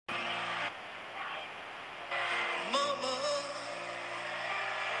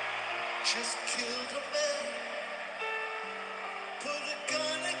Just killed a man, put a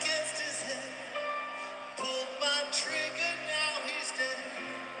gun against his head, pulled my trigger, now he's dead.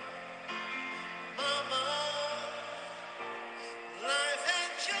 Mama, life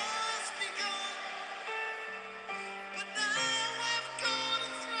had just begun, but now I've gone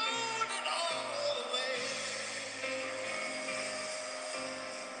and thrown it all away.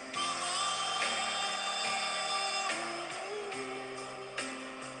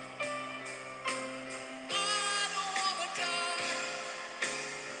 I don't wanna die.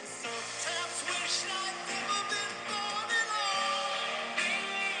 Sometimes wish I'd never been born at all.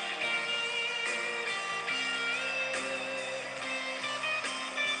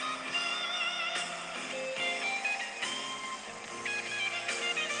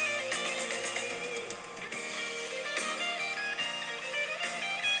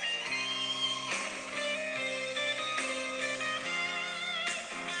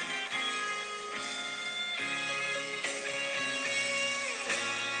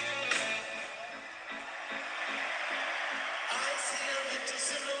 I see a little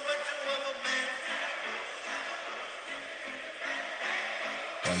silhouette of a man.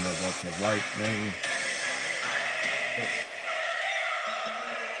 Wonder about the lightning.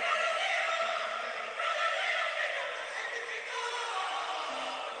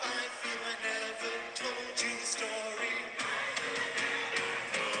 I feel I never told you the story.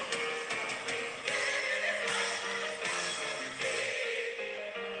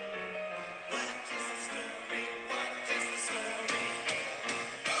 What is the story? What is the story?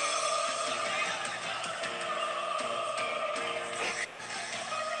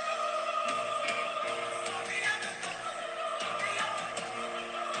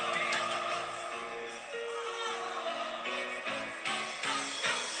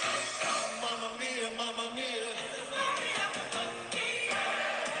 Mamma mia, mamma mia.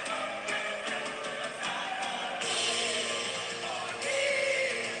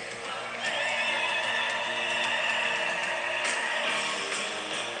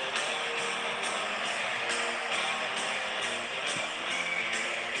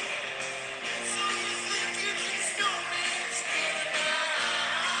 So you think you can stone me and steal a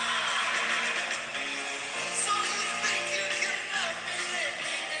night? So you think you can love me and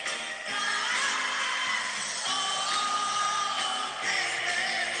leave me to die? Oh, baby,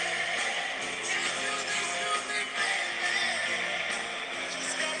 can't do this to me, baby.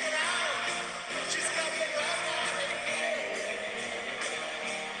 Just got it out. Just got it right.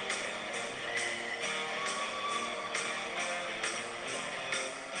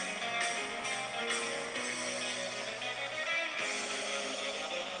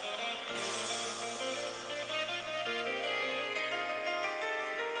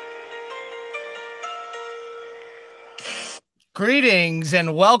 Greetings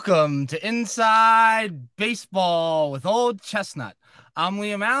and welcome to Inside Baseball with Old Chestnut. I'm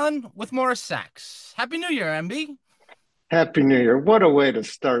Liam Allen with Morris Sachs. Happy New Year, MB. Happy New Year. What a way to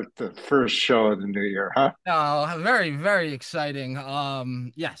start the first show of the new year, huh? Oh, very, very exciting.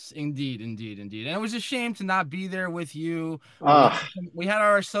 Yes, indeed, indeed, indeed. And it was a shame to not be there with you, but Ah, we had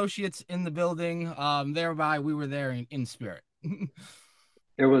our associates in the building. Thereby we were there in spirit.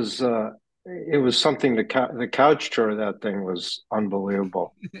 it was uh it was something the couch tour of that thing was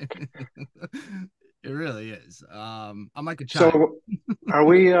unbelievable. It really is. I'm like a child. So are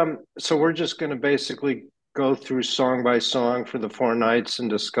we so we're just going to basically go through song by song for the four nights and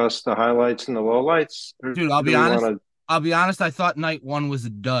discuss the highlights and the lowlights, or Dude, I'll do be we want honest. to I'll be honest. I thought night one was a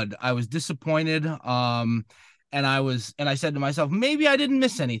dud. I was disappointed. And I said to myself, maybe I didn't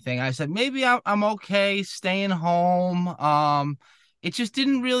miss anything. I said, maybe I'm okay staying home. It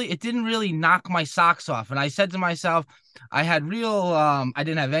didn't really knock my socks off. And I said to myself, I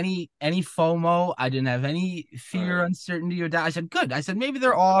didn't have any FOMO. I didn't have any fear, uncertainty, or doubt. I said, good. I said, maybe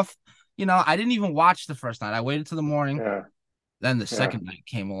they're off. I didn't even watch the first night. I waited till the morning. yeah, Then the yeah, second night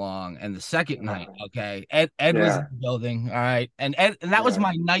came along, and the second uh, night, okay, Ed was in yeah, the building, all right, and that was yeah.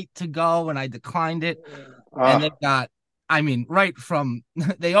 my night to go, and I declined it, and they Ah, got, I mean, right from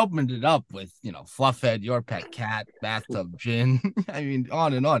they opened it up with Fluffhead, your pet cat, bathtub gin, I mean,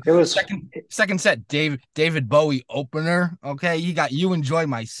 on and on. it was Second set, David Bowie opener, okay, you got you enjoy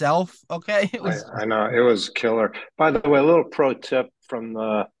myself, okay, it I, was I know it was killer. By the way, a little pro tip from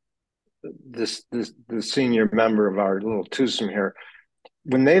the senior member of our little twosome here.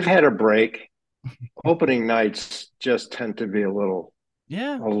 When they've had a break, opening nights just tend to be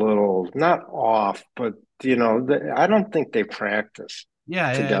yeah, a little not off, but I don't think they practice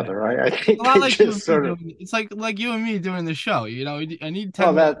yeah, yeah, yeah. together. I It's a think lot they like you and just me sort of doing. It's like you and me doing the show. I need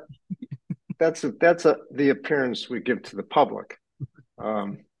well 10 minutes. that's the appearance we give to the public.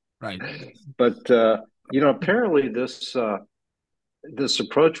 Um, Right. But apparently this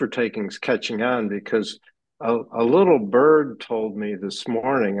approach we're taking is catching on because a little bird told me this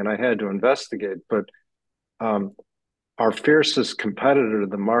morning, and I had to investigate. But um, our fiercest competitor,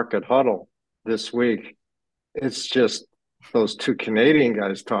 the Market Huddle, this week, it's just those two Canadian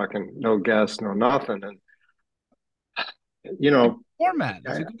guys talking, no gas, no nothing, and you know, Format.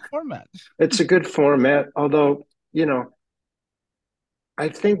 It's a good format. it's a good format. Although I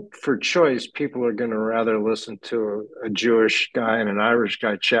think for choice, people are going to rather listen to a Jewish guy and an Irish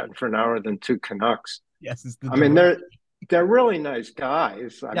guy chatting for an hour than two Canucks. Yes, it's the I mean, diversity. they're really nice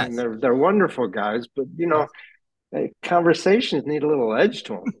guys. I mean, Yes. they're wonderful guys, but Yes. conversations need a little edge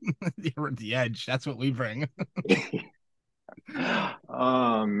to You're at the edge. That's what we bring. them.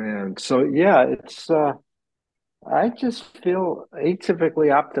 Oh man, so yeah, it's I just feel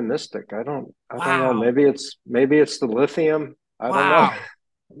atypically optimistic. I don't know. Wow. Maybe it's the lithium. I don't know. Wow.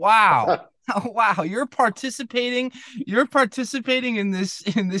 Wow. Wow. You're participating in this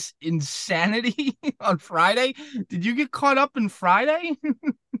insanity on Friday. Did you get caught up in Friday?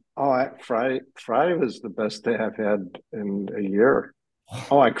 Friday was the best day I've had in a year.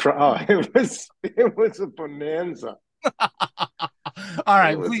 Oh, I cry. Oh, it was a bonanza. All It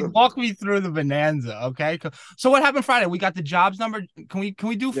right, was please a walk me through the bonanza, okay? So what happened Friday? We got the jobs number. Can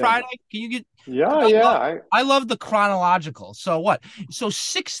we do Yeah, Friday? Can you get yeah, I yeah. love I love the chronological. So what? So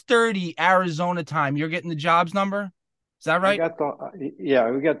 6:30 Arizona time, you're getting the jobs number? Is that I right? got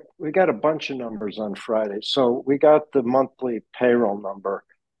yeah, we got a bunch of numbers on Friday. So we got the monthly payroll number,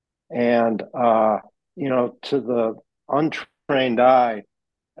 and to the untrained eye,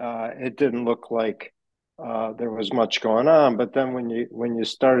 it didn't look like there was much going on. But then when you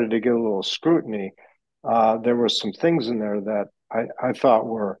started to get a little scrutiny, there were some things in there that I thought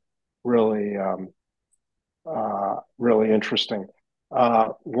were really really interesting.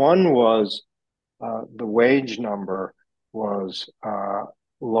 One was the wage number was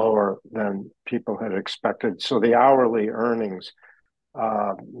lower than people had expected. So the hourly earnings,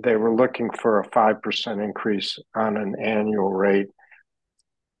 they were looking for a 5% increase on an annual rate.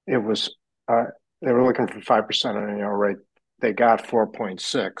 It was uh, they were looking for 5% on an annual rate. They got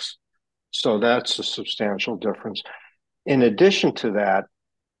 4.6. So that's a substantial difference. In addition to that,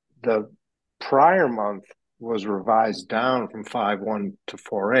 the prior month was revised down from 5.1 to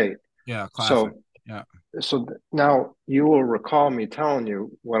 4.8. Yeah, classic. So Yeah. now you will recall me telling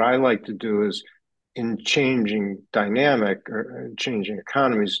you what I like to do is in changing dynamic or changing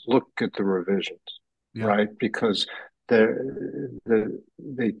economies, look at the revisions, Yeah. right? Because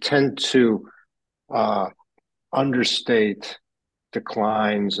they tend to uh, understate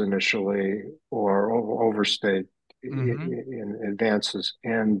declines initially or overstate Mm-hmm. in advances.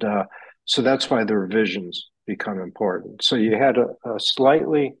 And so that's why the revisions become important. So you had a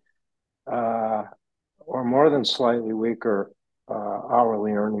slightly uh, or more than slightly weaker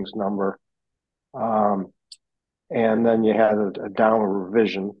hourly earnings number. Um, and then you had a downward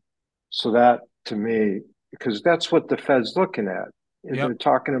revision. So that to me, because that's what the Fed's looking at. Yep. They're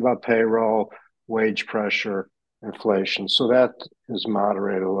talking about payroll, wage pressure, inflation. So that is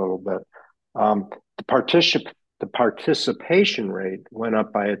moderated a little bit. Um, the participation rate went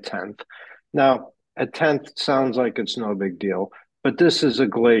up by a tenth. Now, a tenth sounds like it's no big deal, but this is a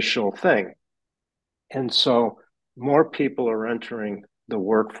glacial thing. And so more people are entering the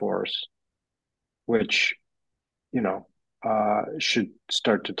workforce, which, should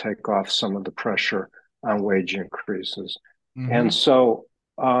start to take off some of the pressure on wage increases. And Mm-hmm. so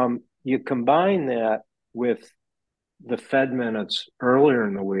you combine that with the Fed minutes earlier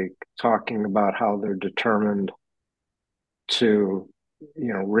in the week talking about how they're determined to,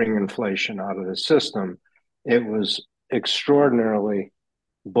 wring inflation out of the system. It was extraordinarily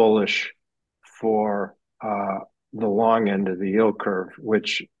bullish for the long end of the yield curve,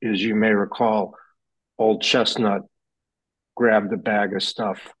 which, as you may recall, old Chestnut grabbed a bag of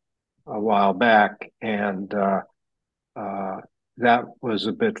stuff a while back, and uh, that was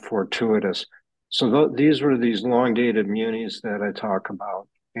a bit fortuitous. So these were these long dated munis that I talk about,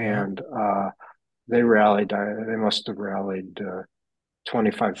 Yeah. and they rallied. They must have rallied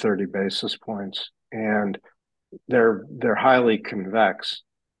 25, 30 basis points, and they're highly convex,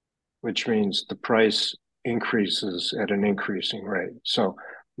 which means the price increases at an increasing rate. So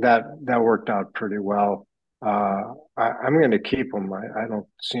that worked out pretty well. I'm going to keep them. I don't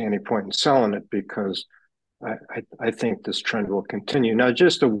see any point in selling it because I think this trend will continue. Now,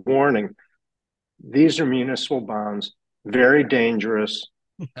 just a warning: these are municipal bonds, very dangerous.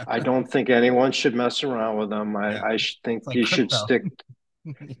 I don't think anyone should mess around with them. Yeah. I think It's like you should crypto. stick.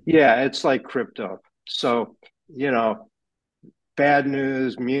 Yeah, it's like crypto. So you know bad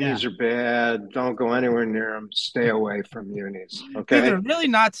news. Yeah. Munis are bad. Don't go anywhere near them. Stay away from munis. Dude, Okay. they're really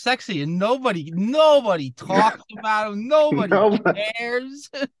not sexy, and nobody talks about them. Nobody No, cares.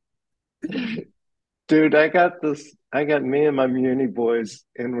 dude, I got me and my muni boys,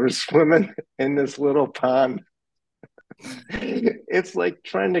 and we're swimming in this little pond. It's like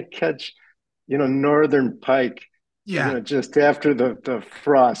trying to catch, northern pike, Yeah. just after the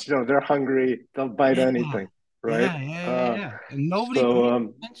frost. They're hungry. They'll bite Yeah. anything, right? Yeah. And nobody So pays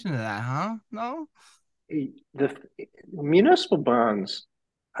attention to that, huh? No? the municipal bonds,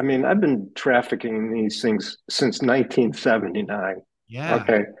 I mean, I've been trafficking in these things since 1979. Yeah.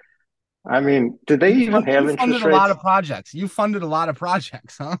 Okay. I mean, did they even have You funded interest a lot rates? of projects. You funded a lot of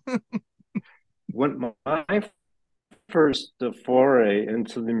projects, huh? When my first foray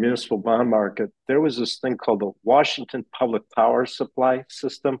into the municipal bond market, there was this thing called the Washington Public Power Supply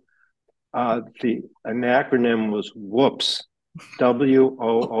System. The an acronym was WOOPS,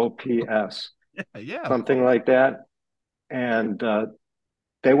 WOOPS, Yeah, of something course. like that. And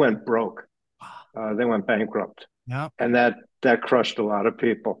they went broke. They went bankrupt, Yeah. and that crushed a lot of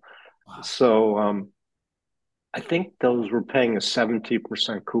people. Wow. So I think those were paying a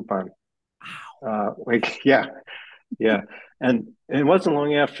 70% coupon. Yeah, yeah. And it wasn't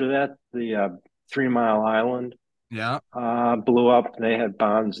long after that the 3 Mile Island Yeah. blew up. They had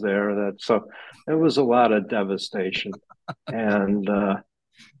bonds there. So it was a lot of devastation, and the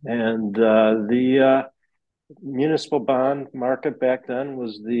municipal bond market back then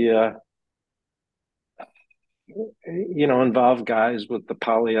was involved guys with the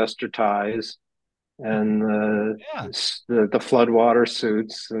polyester ties and Yeah. the floodwater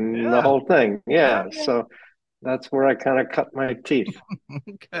suits and the Yeah. whole thing. Yeah. Yeah, so that's where I kind of cut my teeth.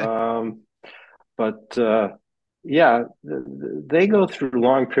 Okay. Um, but yeah, they go through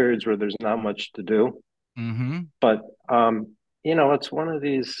long periods where there's not much to do. Mm-hmm. But it's one of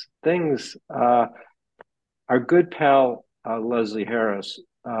these things. Our good pal Leslie Harris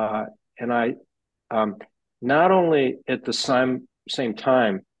and I, um, not only at the same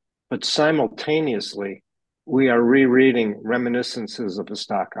time, but simultaneously, we are rereading Reminiscences of a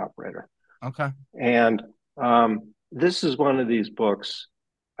Stock Operator. Okay. And this is one of these books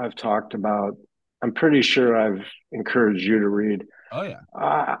I've talked about. I'm pretty sure I've encouraged you to read. Oh yeah.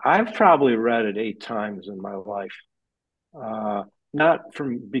 I've probably read it 8 times in my life, uh, not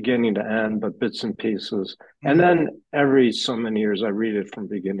from beginning to end, but bits and pieces. And Mm-hmm. then every so many years, I read it from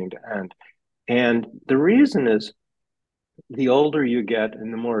beginning to end. And the reason is the older you get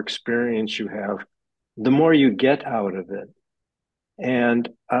and the more experience you have, the more you get out of it. And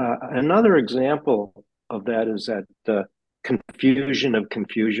another example of that is that Confusion of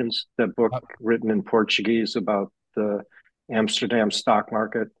Confusions, that book written in Portuguese about the Amsterdam stock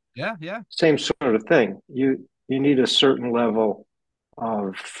market. Yeah. Yeah. Same sort of thing. You need a certain level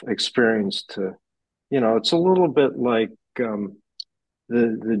of experience to, it's a little bit like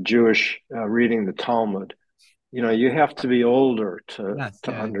the Jewish reading the Talmud. You have to be older to Yes.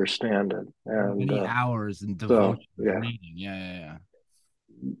 to Yeah. understand it. And Many hours and so devotion to yeah, reading. Yeah.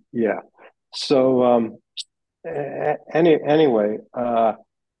 yeah. So anyway,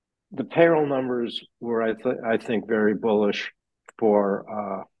 the payroll numbers were I think very bullish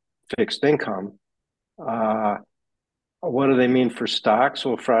for fixed income. Uh, what do they mean for stocks?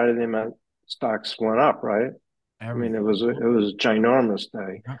 Well, Friday they meant stocks went up, right? I mean, it Everything. was a ginormous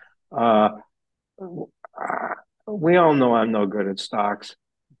day. Yeah. Uh, we all know I'm no good at stocks,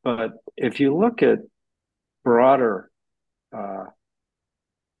 but if you look at broader, uh,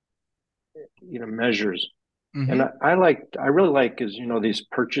 measures, and Mm-hmm. I really like is these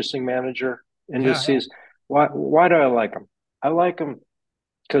purchasing manager Yeah. indices. Why do I like them? I like them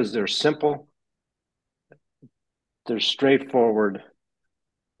because they're simple, they're straightforward,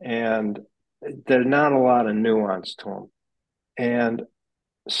 and there's not a lot of nuance to them. And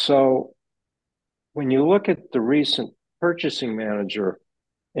so when you look at the recent purchasing manager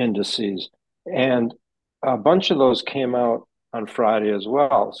indices, and a bunch of those came out on Friday as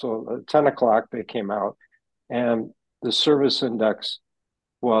well. So at 10 o'clock, they came out, and the service index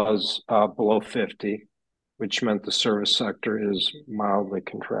was below 50, which meant the service sector is mildly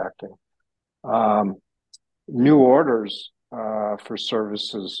contracting. Um, New orders for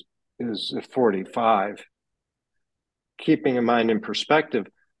services is at 45. Keeping in mind in perspective,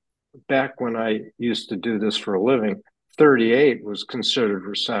 back when I used to do this for a living, 38 was considered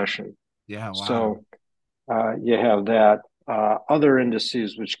recession. Yeah. Wow. So you have that. Other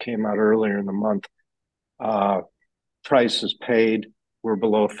indices which came out earlier in the month, uh, prices paid were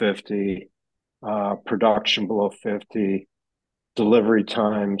below 50, production below 50, delivery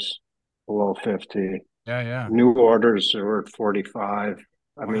times below 50. Yeah, yeah. New orders are at 45.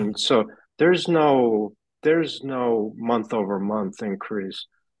 I Wow. mean, so there's no month over month increase.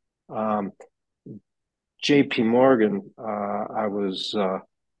 Um, JP Morgan, I was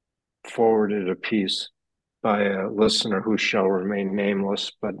forwarded a piece by a listener who shall remain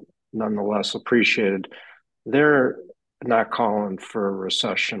nameless, but nonetheless appreciated. They're not calling for a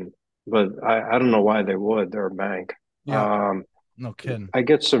recession, but I don't know why they would. They're a bank. Yeah. Um, No kidding. I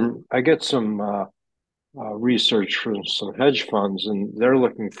get some research from some hedge funds, and they're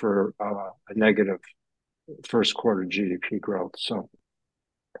looking for a negative first quarter GDP growth. So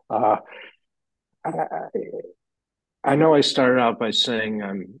uh, I, I know I started out by saying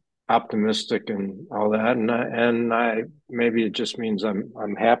I'm optimistic and all that, and I maybe it just means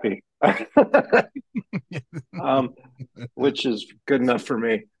I'm happy, um, which is good enough for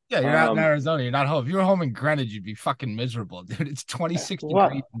me. Yeah, you're out in Um, Arizona. You're not home. If you were home in Greenwich, you'd be fucking miserable, dude. It's 26 degrees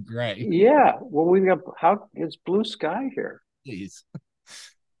what? and gray. Yeah. Well, we got how it's blue sky here. Please.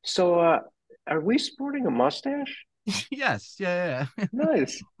 So, are we sporting a mustache? Yes. Yeah, yeah.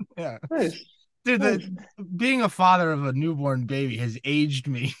 Nice, Yeah. nice, Dude, nice. being a father of a newborn baby has aged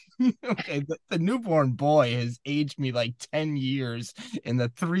me. Okay, the newborn boy has aged me like 10 years in the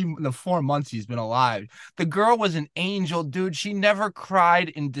 4 months he's been alive. The girl was an angel, dude. She never cried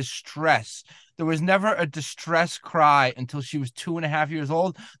in distress. There was never a distress cry until she was 2.5 years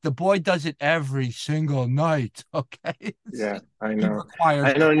old. The boy does it every single night. Okay. Yeah, I He know.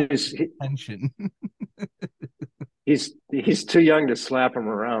 requires I know. And attention. he's too young to slap him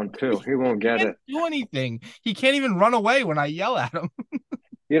around too. He won't He get can't it. do anything. He can't even run away when I yell at him.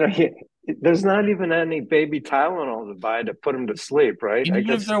 You know, there's not even any baby Tylenol to buy to put him to sleep, right? And I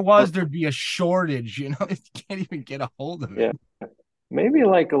even if guess there was, there'd be a shortage, you know, you can't even get a hold of it. yeah, maybe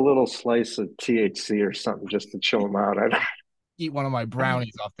like a little slice of THC or something just to chill him out. Eat one of my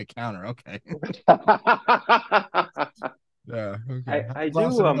brownies off the counter. Okay. Yeah. Okay. I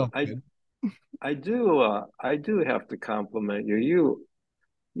Glass do of milk, I kid. I do have to compliment you.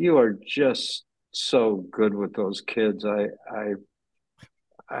 You are just so good with those kids. I've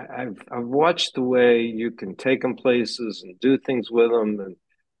watched the way you can take them places and do things with them, and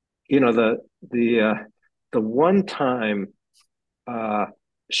you know the one time uh,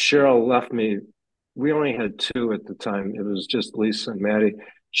 Cheryl left me. We only had two at the time. It was just Lisa and Maddie.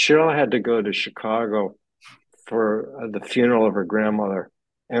 Cheryl had to go to Chicago for the funeral of her grandmother,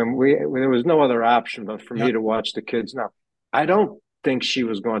 and there was no other option but for me Yep. to watch the kids. Now, I don't think she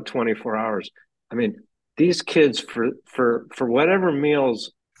was going 24 hours. I mean, these kids for whatever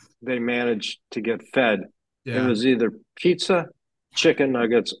meals they managed to get fed, it Yeah. was either pizza, chicken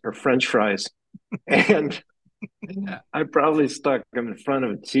nuggets, or French fries, and Yeah. I probably stuck them in front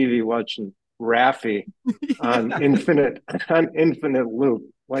of a TV watching Raffy on Yeah. infinite loop,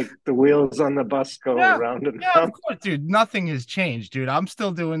 like the wheels on the bus go Yeah. around and Yeah, of around. course, dude. Nothing has changed, dude. I'm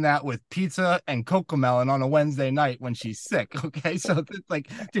still doing that with pizza and Cocomelon on a Wednesday night when she's sick. Okay. So it's like,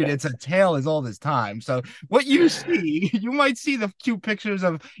 dude, it's a tale as old as time. So what you see, you might see the cute pictures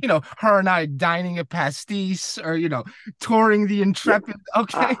of, her and I dining at Pastis or, touring the Yeah, Intrepid. I,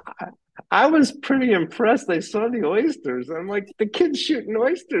 Okay. I was pretty impressed. I saw the oysters. I'm like, the kid's shooting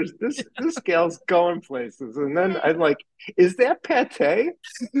oysters. This gal's going places. And then I'm like, is that pate?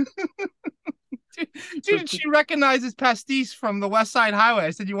 So Dude, she recognizes Pastis from the West Side Highway. I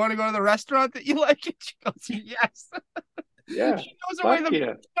said, "You want to go to the restaurant that you like?" And she goes, "Yes." yeah, She knows her way. fuck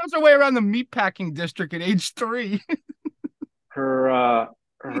yeah. She knows her way around the meatpacking district at age 3. Her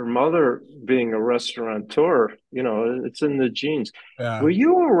mother being a restaurateur, it's in the genes. Yeah. Were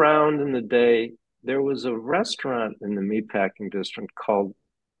you around in the day? There was a restaurant in the meatpacking district called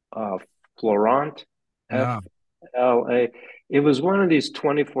uh, Florent, F No. L A. It was one of these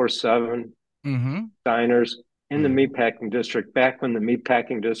 24/7 Mm-hmm. diners in the Mm-hmm. meatpacking district back when the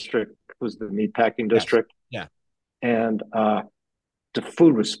meatpacking district was the meatpacking Yes. district, Yeah. and the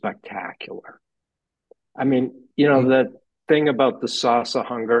food was spectacular. I mean, Mm. that thing about the sauce of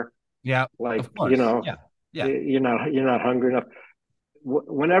hunger, Yeah. like Of course. Yeah. Yeah. you're not hungry enough.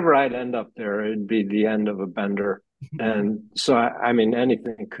 Whenever I'd end up there, it'd be the end of a bender, and so I mean,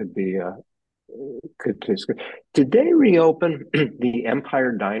 anything could taste good. Did they reopen the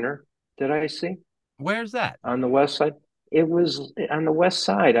Empire Diner? Did I see Where's that? on the west side? It was on the west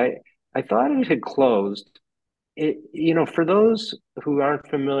side. I thought it had closed. For those who aren't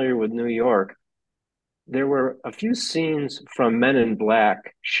familiar with New York, there were a few scenes from Men in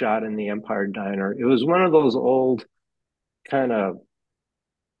Black shot in the Empire Diner. It was one of those old kind of,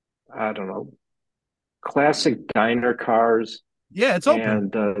 I don't know, classic diner cars, Yeah, it's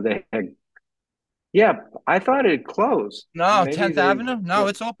open. and they had Yeah, I thought it closed. No, Maybe 10th they, Avenue. No, well,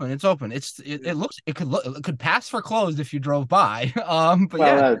 it's open. It's open. It could pass for closed if you drove by. But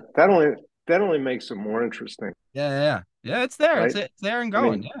well, yeah, that only makes it more interesting, yeah. It's there. right? It's there and I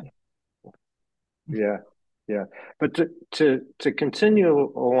going. mean, yeah, yeah. But to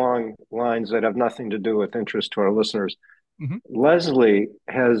continue along lines that have nothing to do with interest to our listeners, Yeah. Leslie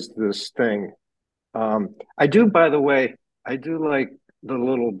has this thing. I do, by the way, I do like the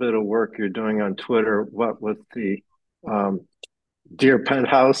little bit of work you're doing on Twitter. What with the um, Dear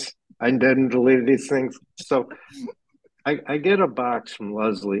Penthouse, I didn't delete these things. So I get a box from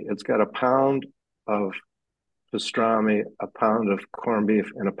Leslie. It's got a pound of pastrami, a pound of corned beef,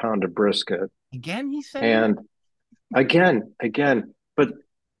 and a pound of brisket. Again, he's saying, And again,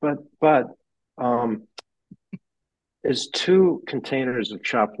 but um, is two containers of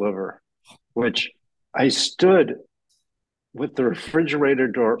chopped liver, which I stood with the refrigerator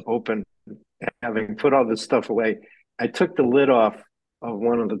door open, having put all this stuff away. I took the lid off of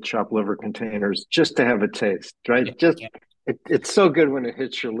one of the chopped liver containers just to have a taste, right? yeah, Just yeah, it's so good when it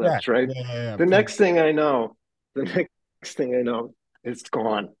hits your yeah, lips, right? The please. next thing I know, the next thing I know, it's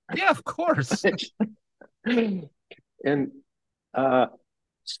gone. Yeah, of course. And uh,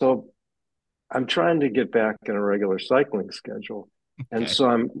 so I'm trying to get back in a regular cycling schedule. And Okay.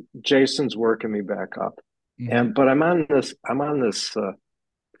 so Jason's working me back up. Hmm. And but I'm on this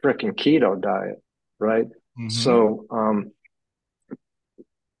freaking keto diet, right? Hmm. So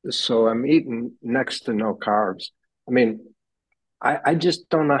I'm eating next to no carbs. I mean, I just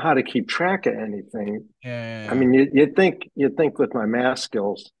don't know how to keep track of anything. I Yeah, mean, you think with my math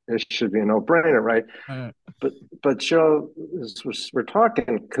skills, this should be a no-brainer, right? yeah. But but Cheryl, we're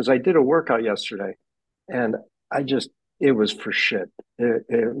talking because I did a workout yesterday, and I just it was for shit.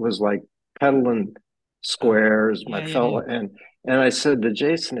 It was like pedaling squares. My Yeah. fella and I said to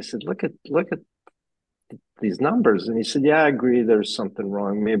Jason, I said, look at these numbers, and he said, yeah, I agree. There's something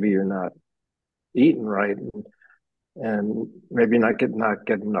wrong. Maybe you're not eating right, and maybe not getting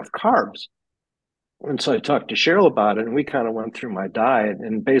enough carbs. And so I talked to Cheryl about it, and we kind of went through my diet.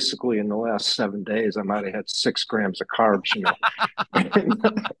 And basically, in the last 7 days, I might have had 6 grams of carbs,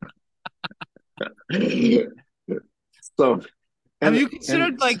 So, Have and you and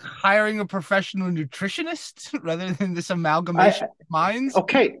considered like hiring a professional nutritionist rather than this I amalgamation of minds?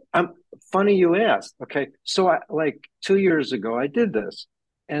 okay. Funny you asked. Okay, so I like 2 years ago I did this,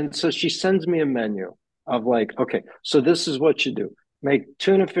 and so she sends me a menu of like, okay, so this is what you do: make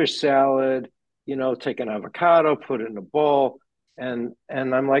tuna fish salad. Take an avocado, put it in a bowl, and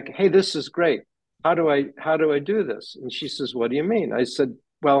I'm like, hey, this is great. How do I do this? And she says, what do you mean? I said,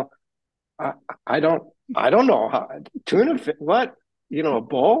 well, I, I don't I don't know how tuna fish. What a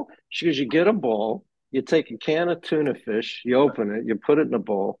bowl? She goes, you get a bowl, you take a can of tuna fish, you open it, you put it in a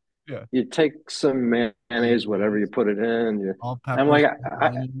bowl, Yeah. you take some mayonnaise, whatever, you Mayonnaise, put it in. all I'm peppers, like,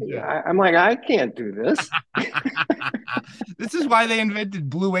 onions, yeah. I'm like, I can't do this. This is why they invented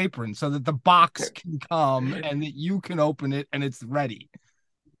Blue Apron, so that the box can come and that you can open it and it's ready.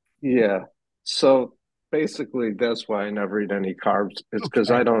 Yeah. So basically, that's why I never eat any carbs. It's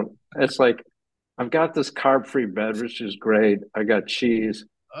because Okay. I don't. It's like I've got this carb-free bed, which is great. I got cheese.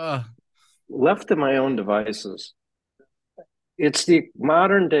 Uh, Left to my own devices, it's the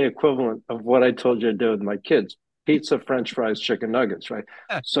modern day equivalent of what I told you I did with my kids: pizza, French fries, chicken nuggets, right?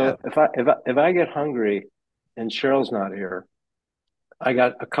 yeah. So if I get hungry and Cheryl's not here, I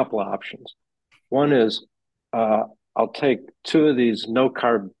got a couple of options. One is uh, I'll take two of these no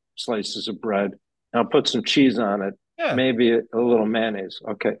carb slices of bread and I'll put some cheese on it, Yeah. maybe a little mayonnaise.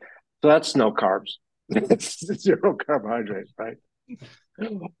 Okay, so that's no carbs. It's zero carbohydrate, right?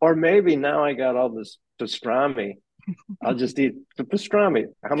 Or maybe now I got all this pastrami. I'll just eat the pastrami.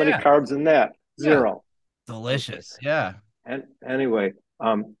 How many Yeah. carbs in that? Yeah. Zero. Okay. Delicious. Yeah. And anyway,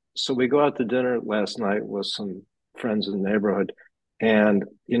 so we go out to dinner last night with some friends in the neighborhood, and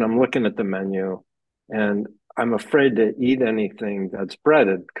I'm looking at the menu, and I'm afraid to eat anything that's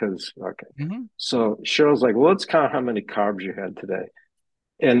breaded because okay. Hmm. So Cheryl's like, well, let's count how many carbs you had today,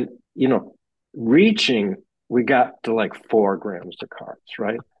 and reaching, we got to like 4 grams of carbs,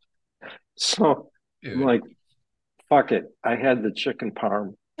 right? So I'm Dude. like, fuck it. I had the chicken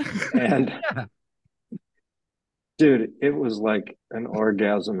parm, and Yeah. dude, it was like an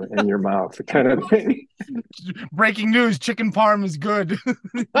orgasm in your mouth kind of thing. Breaking news, chicken parm is good.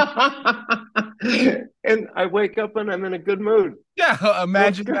 And I wake up and I'm in a good mood. Yeah, Go,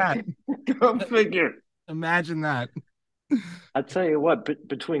 imagine go, that. go figure. Imagine that. I tell you what,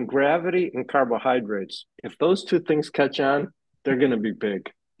 between gravity and carbohydrates, if those two things catch on, they're going to be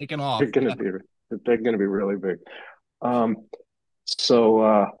big. Taking They're off. going to Yeah. be they're going to be really big. Um,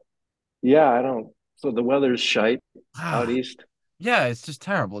 so yeah, I don't. So the weather's shite out Ah, east. yeah, it's just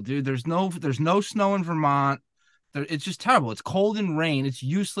terrible, dude. There's no snow in Vermont. It's just terrible. It's cold and rain. It's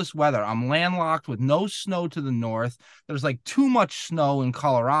useless weather. I'm landlocked with no snow to the north. There's like too much snow in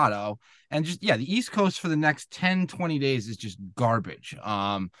Colorado. And just yeah, the East Coast for the next 10, 20 days is just garbage.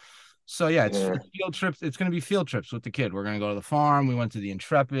 So yeah, Yeah, it's field trips. It's gonna be field trips with the kid. We're gonna go to the farm. We went to the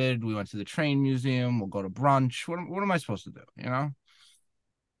Intrepid. We went to the train museum. We'll go to brunch. What am I supposed to do? You know?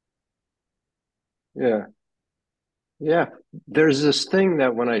 yeah, yeah. There's this thing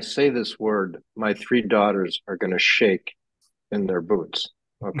that when I say this word, my three daughters are going to shake in their boots.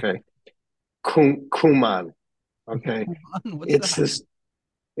 Okay, Kuman. Okay, What's it's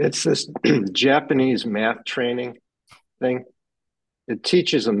that? this Japanese math training thing. It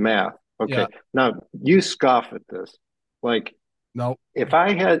teaches them math. Yeah. Okay, now you scoff at this. Like No. if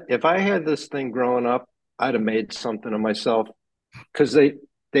I had this thing growing up, I'd have made something of myself because they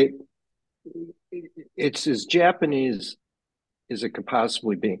it's as Japanese as it could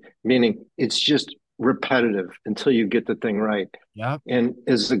possibly be, meaning it's just repetitive until you get the thing right. Yep. And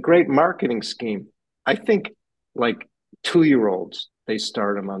as a great marketing scheme, I think like 2 year olds, they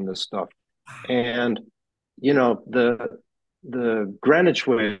start them on this stuff. And the Greenwich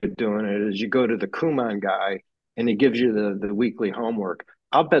way of doing it is you go to the Kumon guy and he gives you the weekly homework.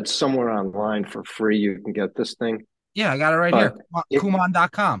 I'll bet somewhere online for free you can get this thing. Yeah, I got it right But here. it,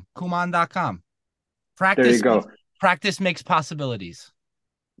 Kumon.com. Kumon.com. there you Practice go. practice makes possibilities.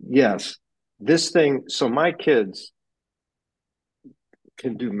 Yes, this thing. So my kids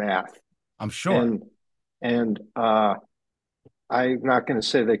can do math, I'm sure. and and I'm not going to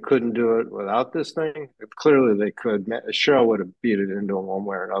say they couldn't do it without this thing. Clearly, they could. Cheryl would have beat it into them one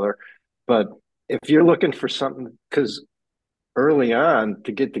way or another. But if you're looking for something, because early on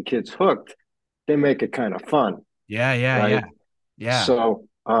to get the kids hooked, they make it kind of fun, Yeah, yeah, right? yeah. Yeah. So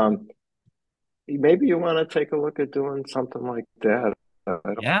maybe you want to take a look at doing something like that.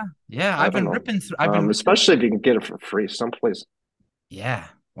 Yeah. Yeah. I don't know. I've been ripping. Especially if you can get it for free someplace. Yeah.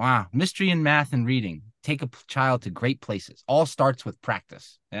 Wow. Mystery in math and reading. Take a child to great places. All starts with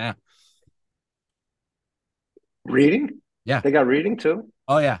practice. Yeah. Reading? Yeah. They got reading too.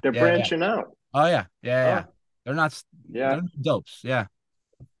 Oh yeah. They're Yeah, yeah. branching out. Oh yeah. Yeah, yeah. Oh, They're yeah. not dopes. Yeah.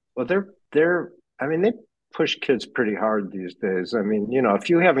 Well, they're. I mean, they push kids pretty hard these days. I mean, if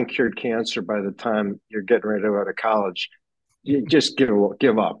you haven't cured cancer by the time you're getting ready to go to college, you just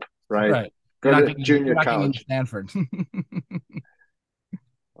give up, right? Right. Go to You're junior not getting into college. Stanford.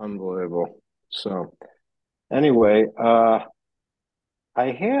 Unbelievable. So anyway, I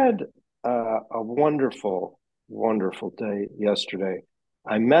had a wonderful, wonderful day yesterday.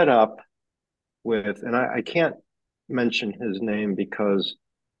 I met up with, and I can't mention his name because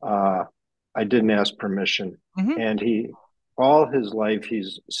uh, I didn't ask permission. Hmm. And all his life,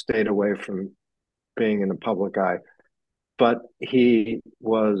 he's stayed away from being in the public eye. But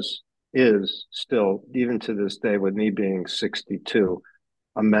is still, even to this day, with me being 62,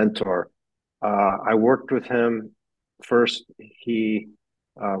 a mentor. I worked with him. First, he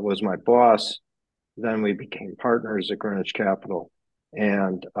was my boss. Then we became partners at Greenwich Capital.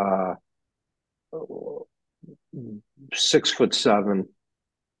 And 6'7"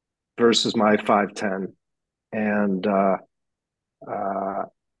 versus my 5'10", and uh,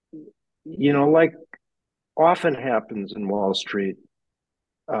 like often happens in Wall Street,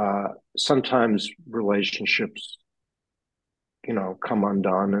 sometimes relationships, come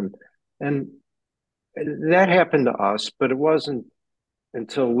undone, and that happened to us, but it wasn't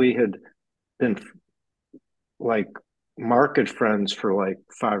until we had been like market friends for like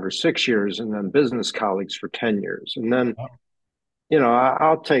 5 or 6 years, and then business colleagues for 10 years, and then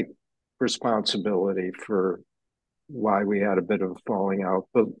I'll take responsibility for why we had a bit of a falling out,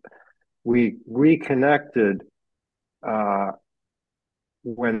 but we reconnected uh,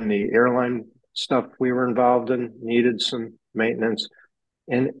 when the airline stuff we were involved in needed some maintenance.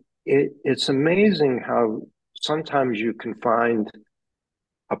 And it's amazing how sometimes you can find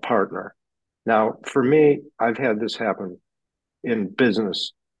a partner. Now, for me, I've had this happen in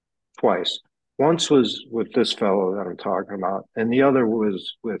business twice. Once was with this fellow that I'm talking about, and the other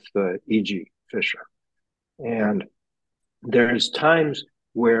was with E.G. Fisher. And there's times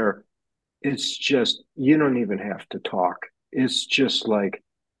where it's just, you don't even have to talk. It's just like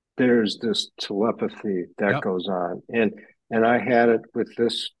there's this telepathy that Yep. goes on. And I had it with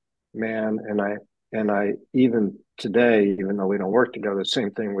this man, and I even today, even though we don't work together,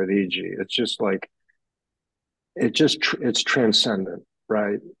 same thing with EG. It's just like it's transcendent,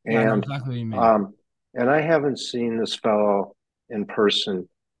 right? Yeah, I know And exactly what you mean. um and I haven't seen this fellow in person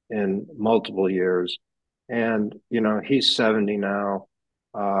in multiple years. And he's 70 now.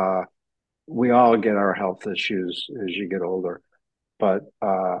 Uh we all get our health issues as you get older, but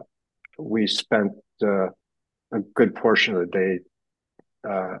we spent a good portion of the day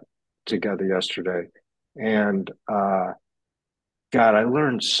uh, together yesterday, and God, I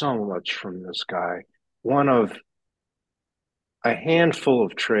learned so much from this guy. One of a handful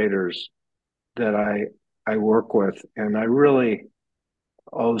of traders that I work with, and I really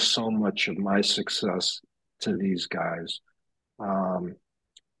owe so much of my success to these guys. Um,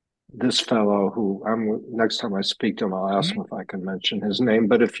 this fellow who I'm next time I speak to him, I'll ask him Hmm. if I can mention his name.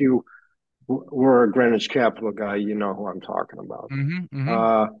 But if you were a Greenwich Capital guy, you know who I'm talking about. Hmm. Hmm.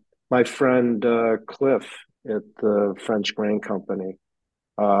 Uh, my friend Cliff at the French Grain Company.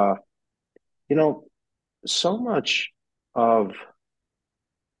 Uh, you know, so much of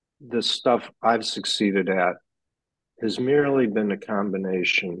the stuff I've succeeded at has merely been a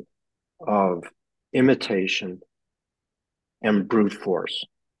combination of imitation and brute force.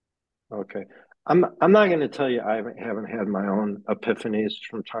 Okay. I'm not going to tell you I haven't had my own epiphanies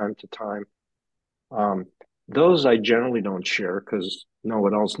from time to time. Um, those I generally don't share because no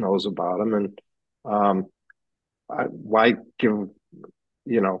one else knows about them, and um, why give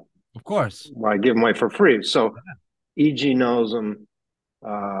Of course. why give them away for free? So EG knows them.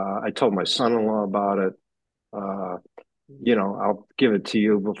 I told my son-in-law about it. Uh, I'll give it to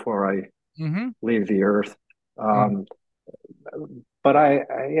you before I Hmm. leave the earth. Hmm. Um, but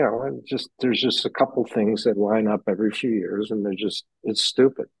just there's just a couple things that line up every few years, and it's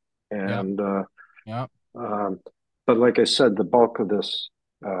stupid. Yeah. And Yeah. um, but like I said, the bulk of this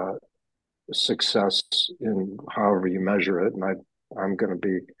uh, success in however you measure it, and I'm going to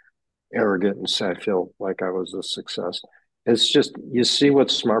be arrogant and say I feel like I was a success. It's just you see what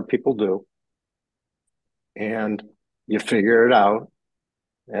smart people do, and you figure it out,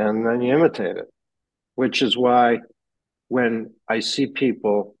 and then you imitate it. Which is why when I see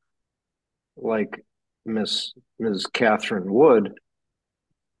people like Miss Ms. Catherine Wood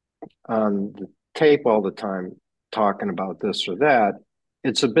on the tape all the time talking about this or that,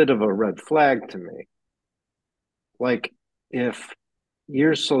 it's a bit of a red flag to me. Like, if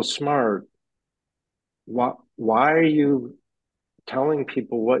you're so smart, why are you telling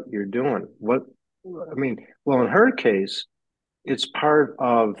people what you're doing? I mean, well, in her case, it's part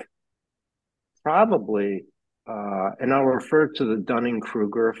of probably, and I'll refer to the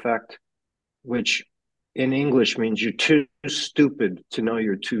Dunning-Kruger effect, which in English means you're too stupid to know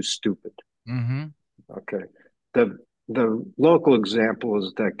you're too stupid. Hmm. Okay. The the local example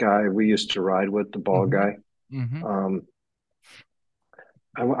is that guy we used to ride with, the ball Hmm. guy. Hmm. Um,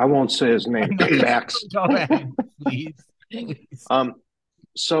 I won't say his name, No, Max. go ahead, please. Please. Um,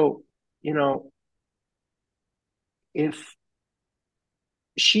 so, you know, if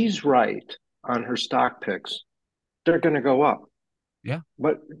she's right on her stock picks, they're going to go up. Yeah.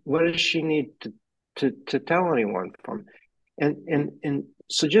 What does she need to tell anyone from? And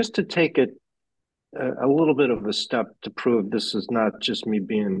so just to take it a little bit of a step to prove this is not just me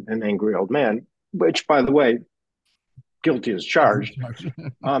being an angry old man, which, by the way, guilty as charged.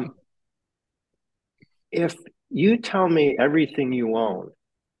 Um, if you tell me everything you own,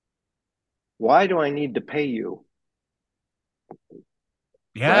 why do I need to pay you?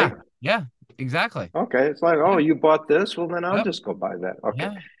 Yeah. Right? Yeah. Exactly. Okay. It's like, oh, Yeah. you bought this? Well, then I'll Yep. just go buy that. Okay.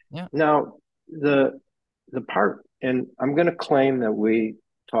 Yeah. Yeah. Now, the part, and I'm going to claim that we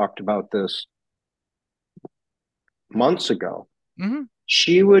talked about this months ago. Hmm.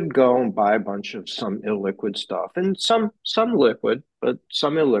 She would go and buy a bunch of some illiquid stuff and some liquid, but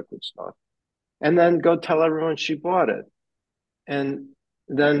some illiquid stuff, and then go tell everyone she bought it. And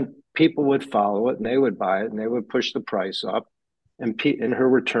then people would follow it and they would buy it and they would push the price up, and her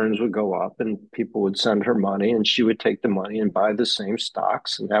returns would go up, and people would send her money and she would take the money and buy the same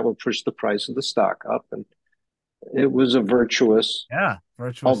stocks, and that would push the price of the stock up. And it was a virtuous, Yeah.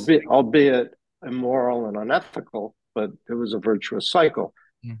 Virtuous. albeit immoral and unethical, but it was a virtuous cycle.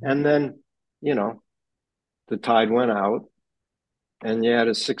 Hmm. And then, you know, the tide went out, and you had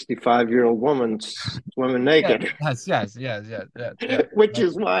a 65-year-old woman swimming Yeah. naked, Yes. Yes. Yes. Yes. Yes. Yes. which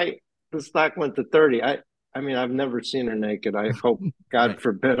is why the stock went to 30. I mean, I've never seen her naked. I hope, Right. God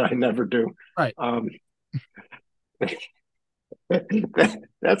forbid, I never do. Right. Um,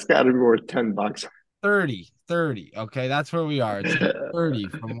 that's got to be worth $10. 30. 30. Okay. That's where we are. It's 30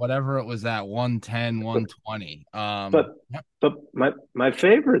 from whatever it was at 110, but 120. but Yep. but my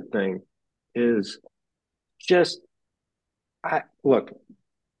favorite thing is just I look.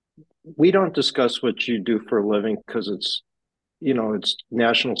 We don't discuss what you do for a living because it's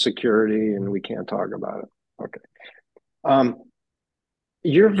national security and we can't talk about it. Okay. Um,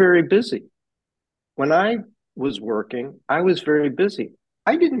 you're very busy. When I was working, I was very busy.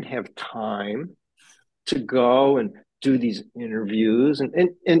 I didn't have time to go and do these interviews,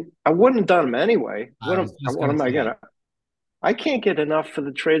 and I wouldn't have done them anyway. I was just What gonna am I say, gonna? I can't get enough for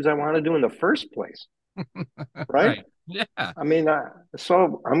the trades I want to do in the first place, right? right? Yeah, I mean,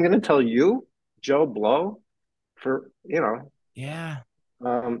 so I'm gonna tell you, Joe Blow, for yeah,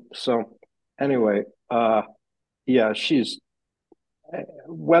 So anyway, yeah, she's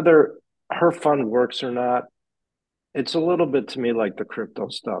whether her fund works or not, it's a little bit to me like the crypto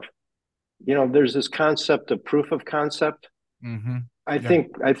stuff. There's this concept of proof of concept. mm-hmm. I Yeah, think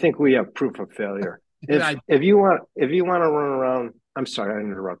I think we have proof of failure. If I, if you want to run around, I'm sorry, I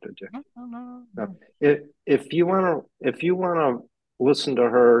interrupted you. no, no, no, No. no. If you want to listen to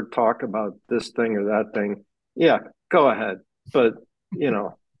her talk about this thing or that thing, yeah, go ahead. But you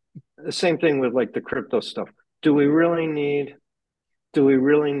know, the same thing with like the crypto stuff. Do we really need do we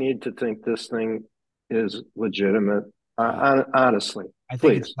really need to think this thing is legitimate? Uh, Honestly, I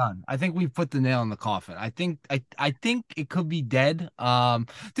think it's please. done. I think we've put the nail in the coffin. I think it could be dead.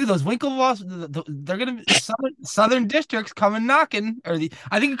 Dude, those Winklevoss, they're gonna be Southern districts coming knocking,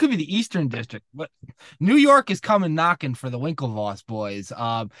 I think it could be the Eastern district, but New York is coming knocking for the Winklevoss boys.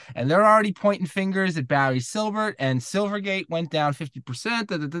 And they're already pointing fingers at Barry Silbert, and Silvergate went down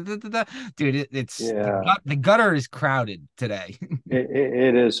 50%. Dude, it's Yeah, the gutter is crowded today.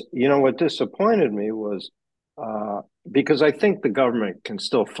 it is. What disappointed me was uh, because I think the government can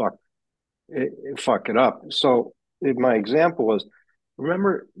still fuck it up. So my example was,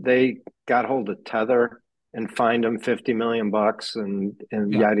 remember they got hold of Tether and fined them 50 million bucks and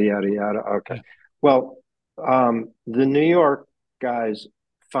Yeah, yada yada yada. Okay, yeah, well, the New York guys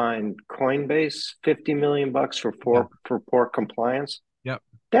fined Coinbase 50 million bucks yeah, for poor compliance. yeah.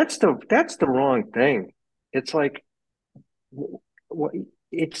 That's the wrong thing. It's like what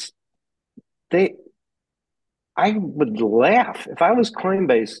it's they. I would laugh if I was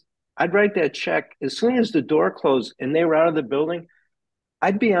Coinbase. I'd write that check as soon as the door closed and they were out of the building.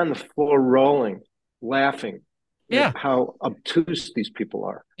 I'd be on the floor rolling, laughing at Yeah. how obtuse these people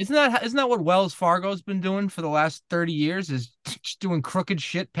are. Isn't that what Wells Fargo's been doing for the last 30 years is just doing crooked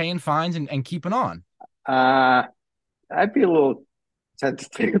shit, paying fines and keeping on. Uh, I'd be a little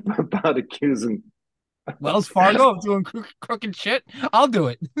tentative about accusing. Wells Fargo of doing crooked shit. I'll do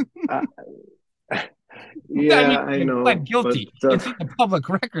it. Uh, I yeah, mean, I they pled know, but guilty. It's in the public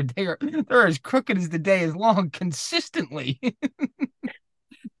record. They're as crooked as the day is long consistently.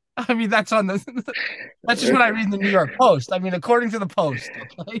 I mean, that's just what I read in the New York Post. I mean, according to the Post,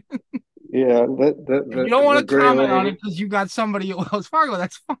 okay? yeah, If you don't want the to gray comment on lady. it because you got somebody at Wells Fargo,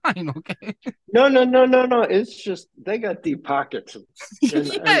 that's fine, okay? No, no, no, no, no. It's just they got deep pockets, and Yeah,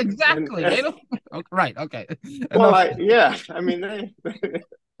 and and, exactly. They and don't. Okay, right. Okay. well, Enough. yeah. I mean,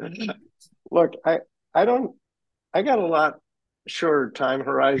 look. I don't. I got a lot shorter time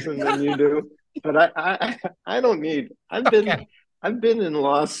horizon than you do, but I don't need. Okay. I've been in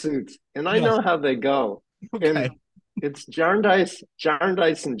lawsuits, and I Yes. know how they go, Okay. and it's Jarndyce,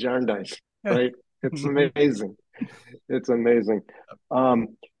 and Jarndyce, right? It's amazing. It's amazing.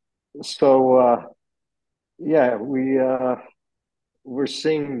 Um, so yeah, we're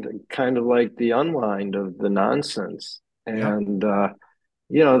seeing kind of like the unwind of the nonsense, Yep. and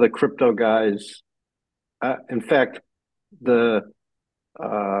the crypto guys. In fact, the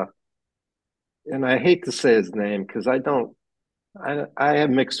uh, and I hate to say his name because I don't. I have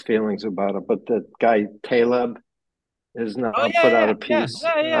mixed feelings about it, but the guy Taleb has Oh now put out yeah, a yeah, piece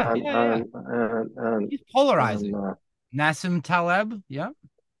yeah, yeah, yeah, on yeah, yeah. He's polarizing. on Nassim Taleb. Yeah.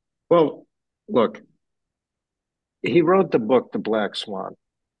 well, look, he wrote the book The Black Swan.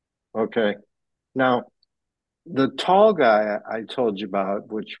 Okay, now the tall guy I told you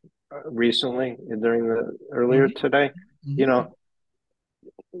about, which recently during the earlier Hmm. today, you Hmm. know,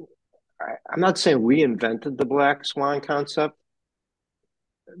 I'm not saying we invented the black swan concept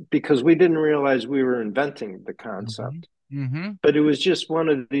because we didn't realize we were inventing the Hmm. concept. Hmm. But it was just one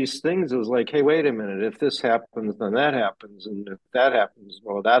of these things. It was like, hey, wait a minute. If this happens, then that happens, and if that happens,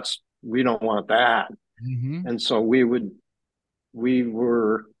 well, we don't want that. Hmm. And so we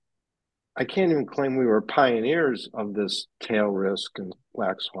were. I can't even claim we were pioneers of this tail risk and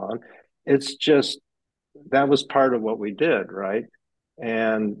black swan. It's just that was part of what we did, right?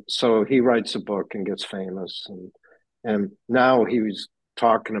 And so he writes a book and gets famous, and now he's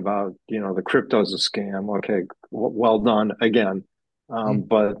talking about the crypto's a scam. Okay, well done again.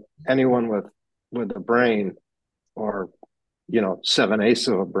 But anyone with a brain or seven eighths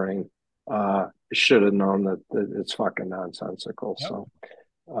of a brain should have known that it's fucking nonsensical. Yep. So,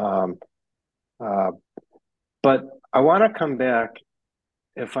 um, uh, but I want to come back,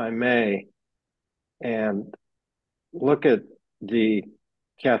 if I may, and look at the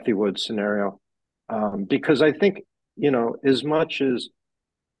Kathy Wood scenario, because I think, as much as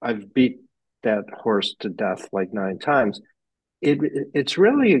I've beat that horse to death like 9 times, it's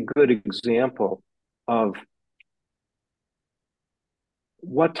really a good example of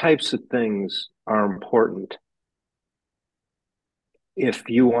what types of things are important if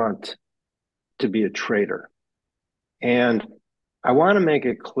you want to be a trader. And I want to make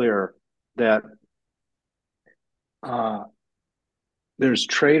it clear that uh, there's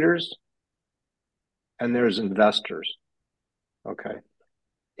traders and there's investors. Okay.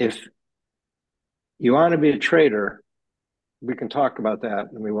 If you want to be a trader, we can talk about that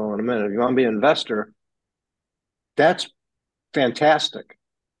and we will in a minute. If you want to be an investor, that's fantastic.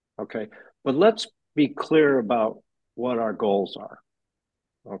 Okay. But let's be clear about what our goals are.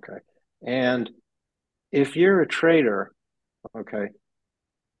 Okay. And if you're a trader, okay,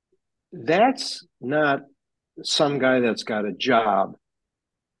 that's not some guy that's got a job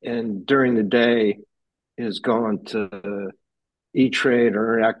and during the day is going to E-Trade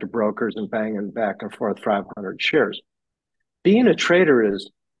or Interactive Brokers and banging back and forth 500 shares. Being a trader is,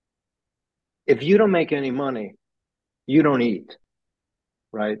 if you don't make any money, you don't eat,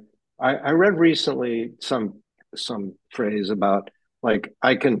 right? I read recently some phrase about, like,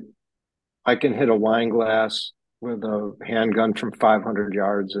 I can hit a wine glass with a handgun from 500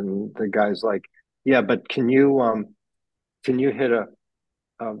 yards, and the guy's like, yeah, but can you hit a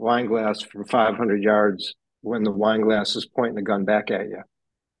wine glass from 500 yards when the wine glass is pointing the gun back at you?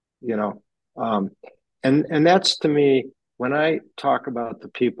 You know, um, and that's, to me, when I talk about the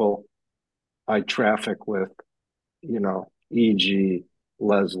people I traffic with, e.g.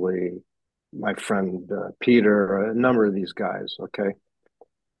 Leslie, my friend Peter, a number of these guys. Okay,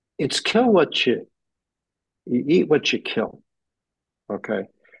 it's kill what you eat, what you kill. Okay,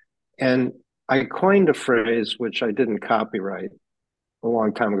 and I coined a phrase which I didn't copyright a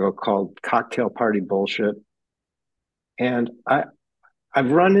long time ago called cocktail party bullshit, and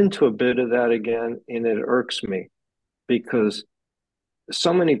I've run into a bit of that again, and it irks me because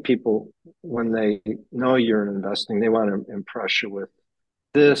so many people, when they know you're investing, they want to impress you with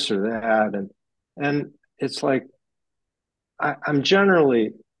this or that, and it's like, I'm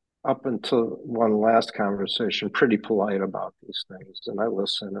generally, up until one last conversation, pretty polite about these things, and I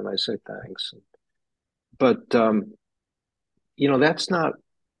listen and I say thanks, but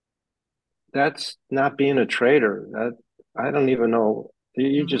that's not being a trader. That, I don't even know.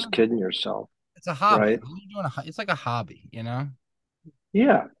 You're just kidding yourself, It's a hobby. right? You're doing it's like a hobby, you know?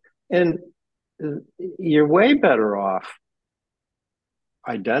 Yeah, and you're way better off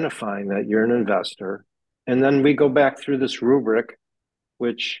identifying that you're an investor. And then we go back through this rubric,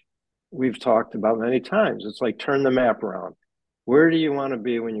 which we've talked about many times. It's like, turn the map around. Where do you want to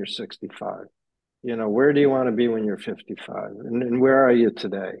be when you're 65? Where do you want to be when you're 55? And where are you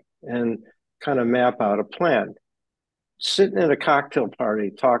today? And kind of map out a plan. Sitting at a cocktail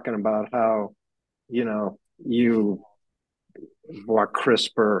party talking about how, you bought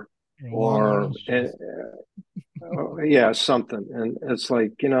CRISPR or yeah, something. And it's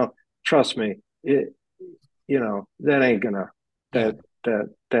like, trust me, that ain't gonna, Yeah.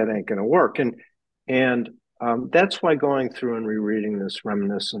 that ain't gonna work. And that's why going through and rereading this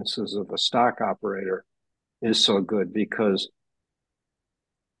Reminiscences of a Stock Operator is so good, because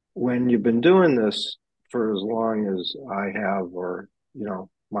when you've been doing this for as long as I have, or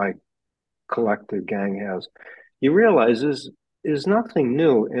my collective gang has, you realize is nothing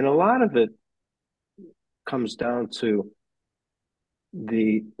new, and a lot of it comes down to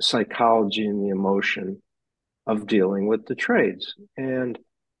the psychology and the emotion of dealing with the trades. And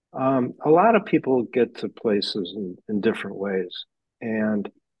a lot of people get to places in different ways. And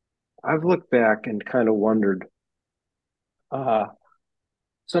I've looked back and kind of wondered. Uh,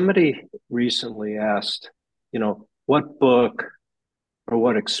 Somebody recently asked, what book or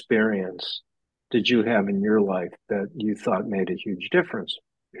what experience did you have in your life that you thought made a huge difference?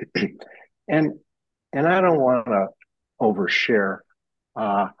 and and I don't want to overshare,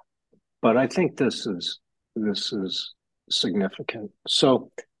 uh, but I think this is significant.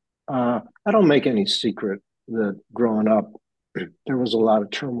 So I don't make any secret that growing up, there was a lot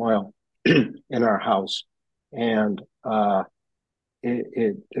of turmoil in our house, and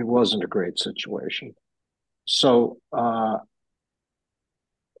it wasn't a great situation. So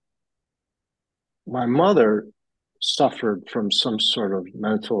my mother suffered from some sort of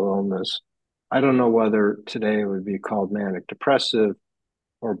mental illness. I don't know whether today it would be called manic depressive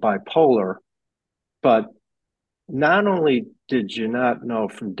or bipolar, but not only did you not know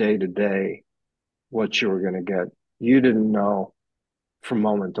from day to day what you were going to get, you didn't know from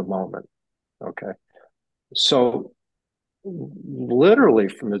moment to moment. Okay. So literally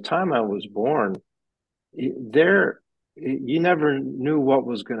from the time I was born, there you never knew what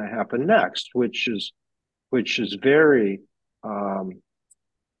was going to happen next, which is very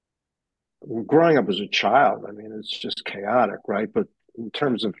growing up as a child. I mean, it's just chaotic, right? But in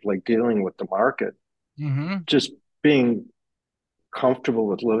terms of like dealing with the market, Mm-hmm. just being comfortable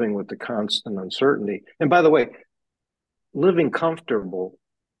with living with the constant uncertainty. And by the way, living comfortable,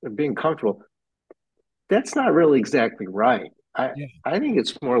 being comfortable, that's not really exactly right. I Yeah. I think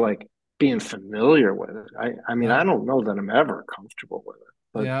it's more like being familiar with it. I mean, Yeah. I don't know that I'm ever comfortable with it,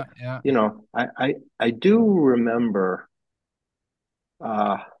 but Yeah. Yeah. I do remember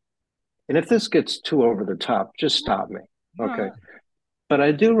uh and if this gets too over the top, just stop me. Okay. No. But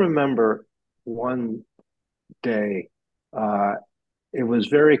I do remember one day, uh it was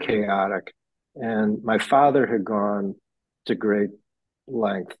very chaotic, and my father had gone to great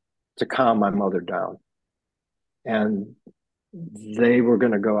length to calm my mother down. And they were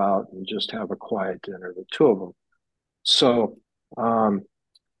going to go out and just have a quiet dinner, the two of them. So um,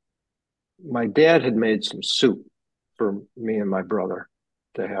 my dad had made some soup for me and my brother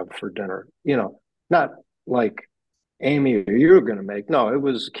to have for dinner. Not like Amy or you were going to make. No, it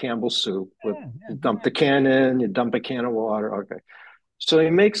was Campbell's soup with Yeah. you Yeah. dump the can in, you dump a can of water. Okay. So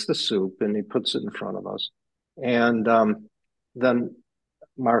he makes the soup and he puts it in front of us. And then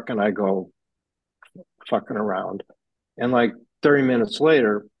Mark and I go fucking around. And like 30 minutes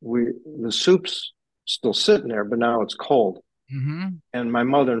later, the soup's still sitting there, but now it's cold. Mm-hmm. And my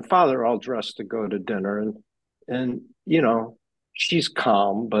mother and father are all dressed to go to dinner, and she's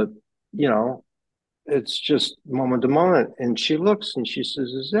calm, but you know, it's just moment to moment. And she looks and she says,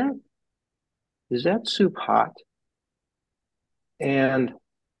 Is that soup hot? And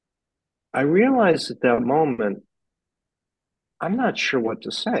I realized at that moment, I'm not sure what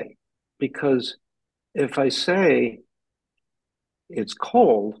to say, because if I say it's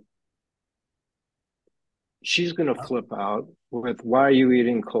cold, she's going to flip out with, Why are you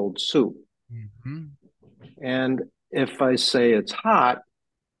eating cold soup? Mm-hmm. And if I say it's hot,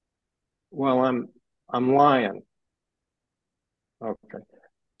 well, I'm lying. Okay.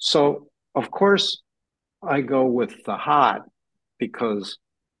 So of course I go with the hot, because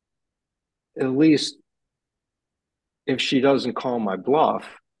at least if she doesn't call my bluff,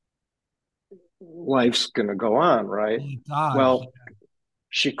 life's going to go on, right? Thank God. Well,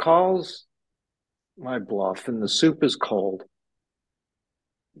 she calls my bluff and the soup is cold.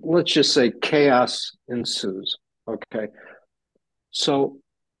 Let's just say chaos ensues. Okay. So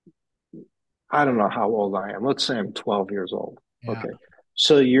I don't know how old I am. Let's say I'm 12 years old. Yeah. Okay.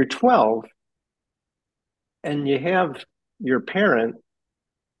 So you're 12 and you have your parents,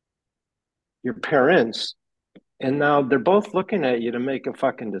 and now they're both looking at you to make a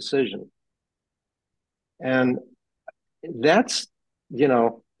fucking decision. And that's, you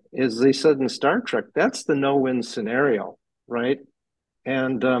know, as they said in Star Trek, that's the no-win scenario, right?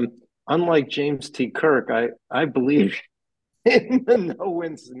 And unlike James T. Kirk, I believe in the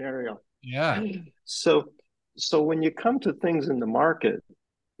no-win scenario. Yeah. So so when you come to things in the market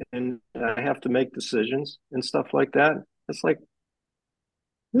and I have to make decisions and stuff like that, it's like,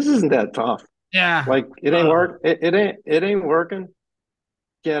 this isn't that tough. Yeah. Like it ain't work. It ain't working.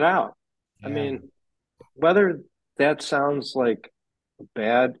 Get out. I Yeah. mean, whether that sounds like a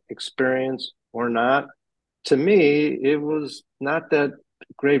bad experience or not, to me, it was not that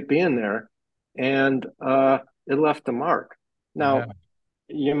great being there, and it left a mark. Yeah. Now,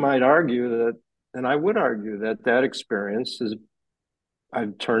 you might argue that, and I would argue that that experience is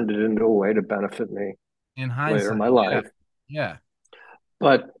I've turned it into a way to benefit me In later in hindsight. my Yeah. life. Yeah.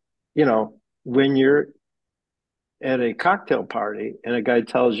 But when you're at a cocktail party and a guy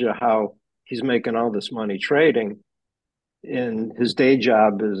tells you how he's making all this money trading, and his day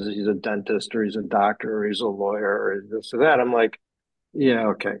job is he's a dentist or he's a doctor or he's a lawyer or this or that, I'm like, yeah,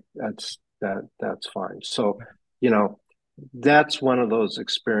 okay, that's fine. So, you know, that's one of those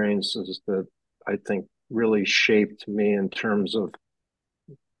experiences that I think really shaped me in terms of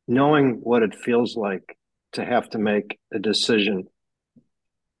knowing what it feels like to have to make a decision,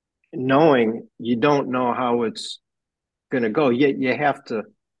 knowing you don't know how it's going to go, yet you have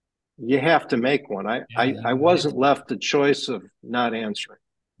to make one. I, Yeah. I, You I gotta wasn't answer. left the choice of not answering,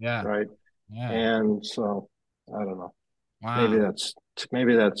 Yeah. right? Yeah. And so I don't know. Maybe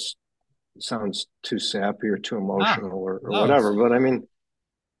Wow. that's sounds too sappy or too No. emotional or No. whatever. It's But I mean,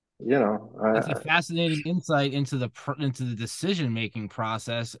 it's a fascinating insight into the decision making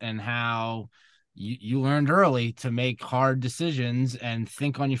process and how you learned early to make hard decisions and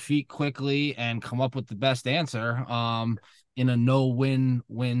think on your feet quickly and come up with the best answer in a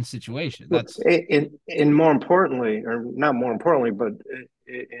no-win-win situation. That's In more importantly, or not more importantly, but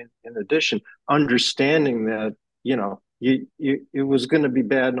in addition, understanding that, it was going to be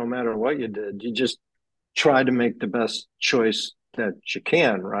bad no matter what you did. You just try to make the best choice that you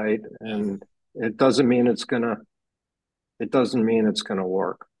can, right? yeah. And it doesn't mean it's gonna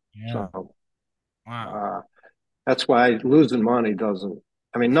work. Yeah. So Wow. uh, that's why losing money doesn't.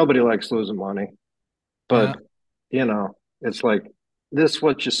 I mean, nobody likes losing money, Yeah. but it's like this is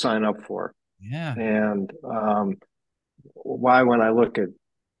what you sign up for. Yeah. And why, when I look at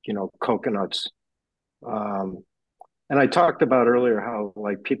coconuts, um, and I talked about earlier how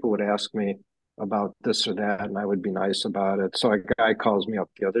like people would ask me about this or that, and I would be nice about it. So a guy calls me up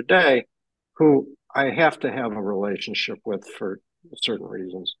the other day, who I have to have a relationship with for certain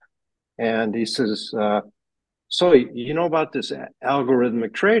reasons, and he says, "So you know about this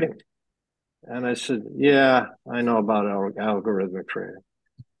algorithmic trading?" And I said, "Yeah, I know about algorithmic trading."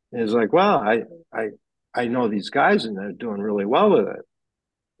 And he's like, "Well, I I know these guys and they're doing really well with it."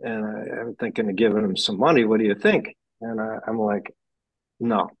 And I'm thinking of giving them some money. What do you think? And I'm like,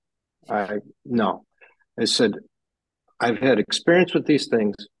 no, I no. I said, I've had experience with these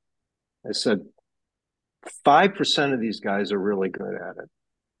things. I said, 5% of these guys are really good at it.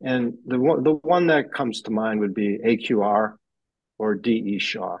 And the one that comes to mind would be AQR or DE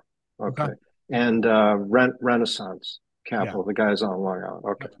Shaw. Okay. Okay. And Renaissance Yeah. Capital, the guys on Long Island.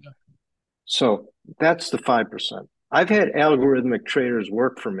 Okay. Yep, yep. So that's the 5%. I've had algorithmic traders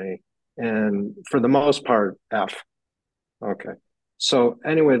work for me, and for the most part, F. Okay. So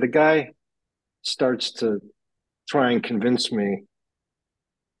anyway, the guy starts to try and convince me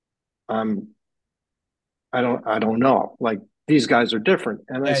I'm I don't know. Like, these guys are different.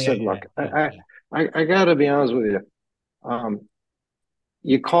 And I Yeah, yeah, said, yeah, look, yeah, I gotta be honest with you. Um,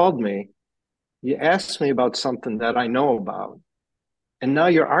 you called me, you asked me about something that I know about, and now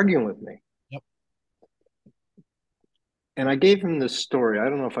you're arguing with me. yep. And I gave him this story. I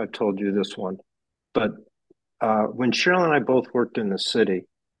don't know if I've told you this one, but when Cheryl and I both worked in the city,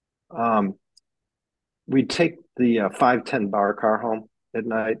 um, we'd take the 510 bar car home at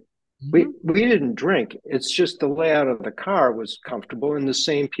night. We Hmm. we didn't drink. It's just the layout of the car was comfortable and the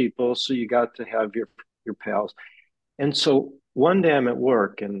same people, so you got to have your pals. And so one day I'm at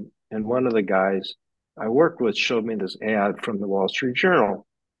work, and one of the guys I worked with showed me this ad from the Wall Street Journal,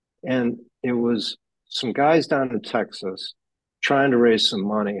 and it was some guys down in Texas trying to raise some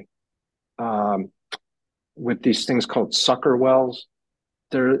money, um, with these things called sucker wells.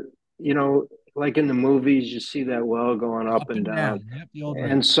 They're, you know, like in the movies, you see that well going up Up and and down. down. Yep, the old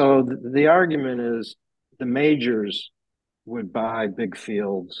ring. And so the argument is the majors would buy big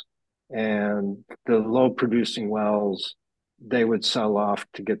fields, and the low producing wells they would sell off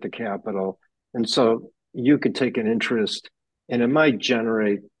to get the capital. And so you could take an interest, and it might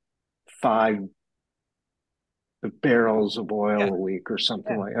generate 5 barrels of oil Yeah, a week or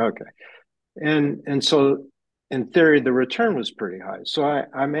something yeah. like. Okay. And so in theory the return was pretty high. So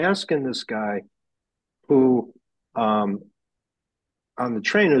I'm asking this guy who, um, on the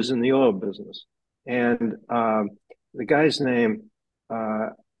train, who's in the oil business, and the guy's name, uh,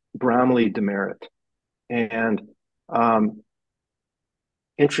 Bromley Demerit. And um,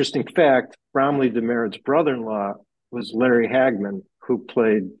 interesting fact, Bromley Demerit's brother-in-law was Larry Hagman, who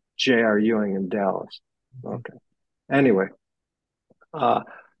played J.R. Ewing in Dallas. Mhm. Okay. Anyway, uh,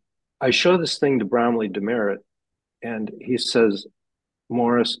 I show this thing to Bromley Demerit, and he says,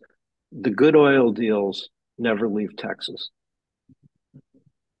 Morris, the good oil deals never leave Texas.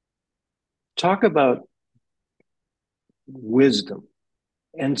 Talk about wisdom.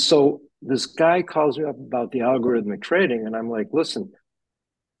 And so this guy calls me up about the algorithmic trading, and I'm like, listen,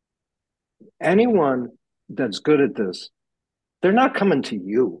 anyone that's good at this, they're not coming to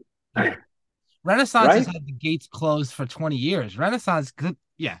you, Yeah. Renaissance has right? had the gates closed for 20 years. Renaissance good.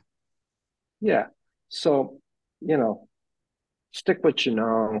 Yeah. Yeah. So, you know, stick what you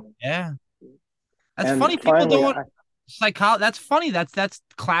know. Yeah. That's And funny. People finally, don't psychology. That's funny. That's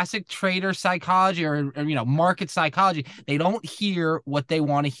classic trader psychology or market psychology. They don't hear what they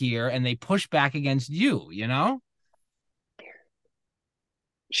want to hear and they push back against you, you know?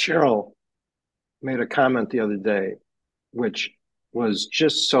 Cheryl made a comment the other day, which was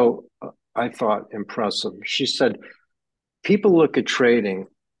just so, I thought, impressive. She said, people look at trading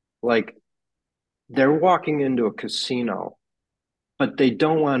like they're walking into a casino, but they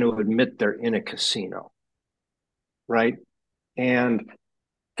don't want to admit they're in a casino, right? And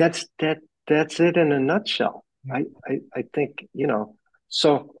that's it in a nutshell. I think,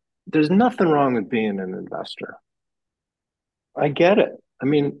 so there's nothing wrong with being an investor. I get it. I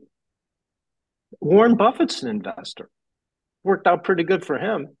mean, Warren Buffett's an investor. Worked out pretty good for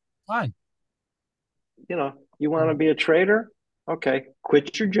him. Fine. You know, you want to be a trader? Okay,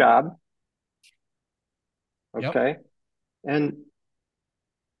 quit your job. Yep. Okay, and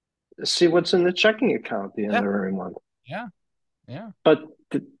see what's in the checking account at the end Yeah. of every month. Yeah. Yeah. But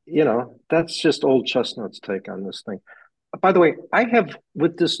you know, that's just old chestnut's take on this thing. By the way, I have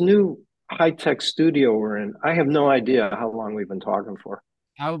with this new high-tech studio we're in, I have no idea how long we've been talking for.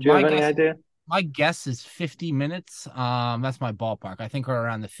 Do you My have any guess idea? my guess is 50 minutes. That's my ballpark. I think we're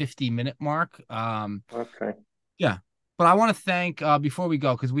around the 50-minute mark. Okay. Yeah. But I want to thank before we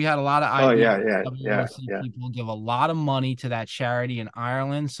go, because we had a lot of Oh yeah, yeah, yeah, IBWOC yeah. people give a lot of money to that charity in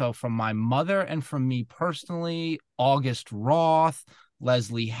Ireland. So from my mother and from me personally, August Roth,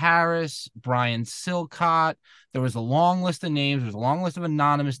 Leslie Harris, Brian Silcott. There was a long list of names. There was a long list of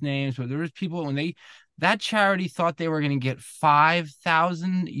anonymous names, but there was people when that charity thought they were going to get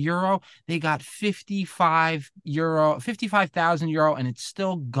 5,000 euro. They got 55,000 euro, and it's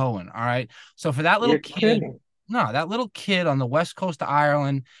still going. All right. So for that little You're kid, kidding. no, that little kid on the west coast of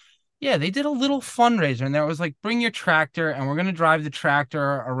Ireland, yeah, they did a little fundraiser, and there was like, bring your tractor, and we're going to drive the tractor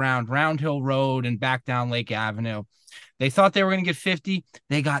around Round Hill Road and back down Lake Avenue. They thought they were going to get 50.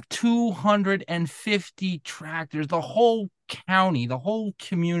 They got 250 tractors. The whole county, the whole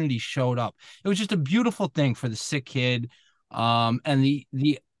community showed up. It was just a beautiful thing for the sick kid. And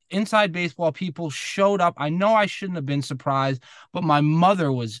the inside baseball people showed up. I know I shouldn't have been surprised, but my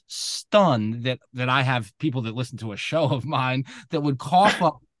mother was stunned that I have people that listen to a show of mine that would cough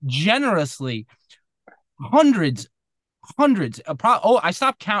up generously hundreds I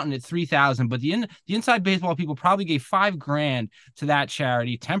stopped counting at 3,000, but the inside baseball people probably gave $5,000 to that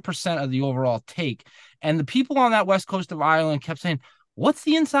charity, 10% of the overall take. And the people on that west coast of Ireland kept saying, what's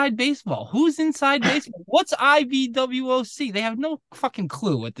the inside baseball? Who's inside baseball? What's IBWOC? They have no fucking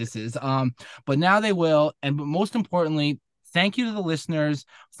clue what this is. But now they will. And but most importantly, thank you to the listeners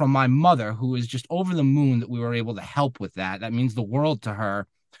from my mother, who is just over the moon that we were able to help with that. That means the world to her.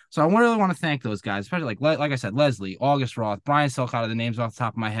 So I really want to thank those guys, especially like I said, Leslie, August Roth, Brian Silcott, the names off the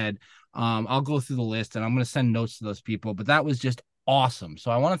top of my head. I'll go through the list and I'm going to send notes to those people, but that was just awesome.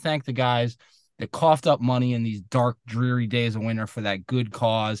 So I want to thank the guys that coughed up money in these dark, dreary days of winter for that good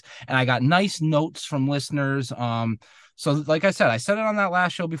cause. And I got nice notes from listeners. So like I said it on that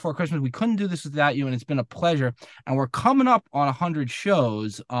last show before Christmas. We couldn't do this without you, and it's been a pleasure. And we're coming up on 100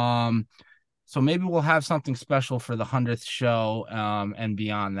 shows. So maybe we'll have something special for the 100th show, and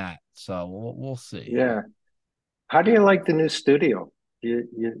beyond that. So we'll see. Yeah. How do you like the new studio?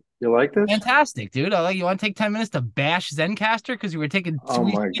 You like this? Fantastic, dude. You want to take 10 minutes to bash Zencaster because Oh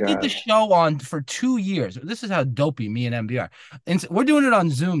we my did the God. show on for 2 years. This is how dopey me and MB are. And we're doing it on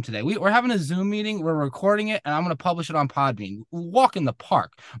Zoom today. We're having a Zoom meeting. We're recording it, and I'm going to publish it on Podbean. Walk in the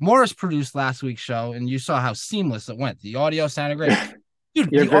park. Morris produced last week's show, and you saw how seamless it went. The audio sounded great.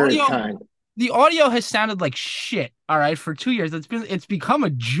 Dude, You're very kind. the audio has sounded like shit, all right, for 2 years. It's become a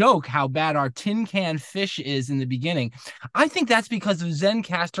joke how bad our tin can fish is in the beginning. I think that's because of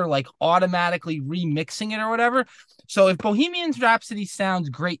Zencaster like automatically remixing it or whatever. So if Bohemian Rhapsody sounds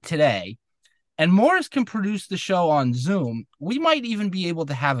great today and Morris can produce the show on Zoom, we might even be able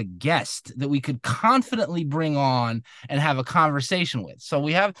to have a guest that we could confidently bring on and have a conversation with. So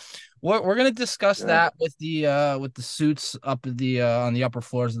we're going to discuss that with the suits up at the on the upper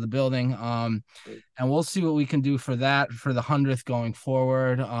floors of the building. And we'll see what we can do for that for the 100th going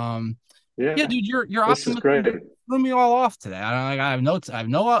forward. Yeah, dude, your This is optimism great. threw me all off today. I have notes. I have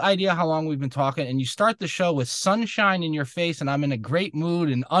no idea how long we've been talking, and you start the show with sunshine in your face, and I'm in a great mood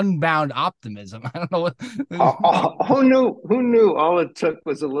and unbound optimism. I don't know what. Who knew all it took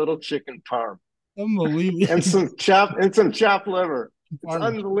was a little chicken parm Unbelievable. and some chopped liver. It's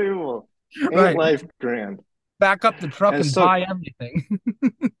unbelievable. Ain't Right. life grand? Back up the truck and buy everything.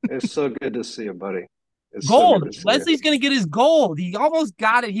 It's so good to see you, buddy. It's so Gold. good to see Leslie's gonna get his gold. He almost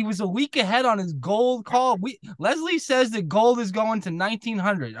got it. He was a week ahead on his gold call. Leslie says that gold is going to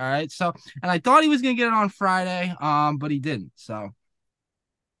 1900. All right. So, and I thought he was gonna get it on Friday, but he didn't. So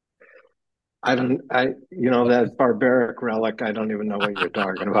that barbaric relic. I don't even know what you're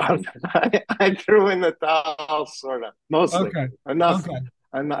talking about. I threw in the towel, sort of, mostly. okay. Enough. Okay.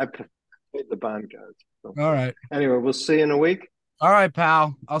 I paid the bond guys. So. All right. Anyway, we'll see you in a week. All right,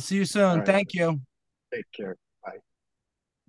 pal. I'll see you soon. Right. Thank you. Take care.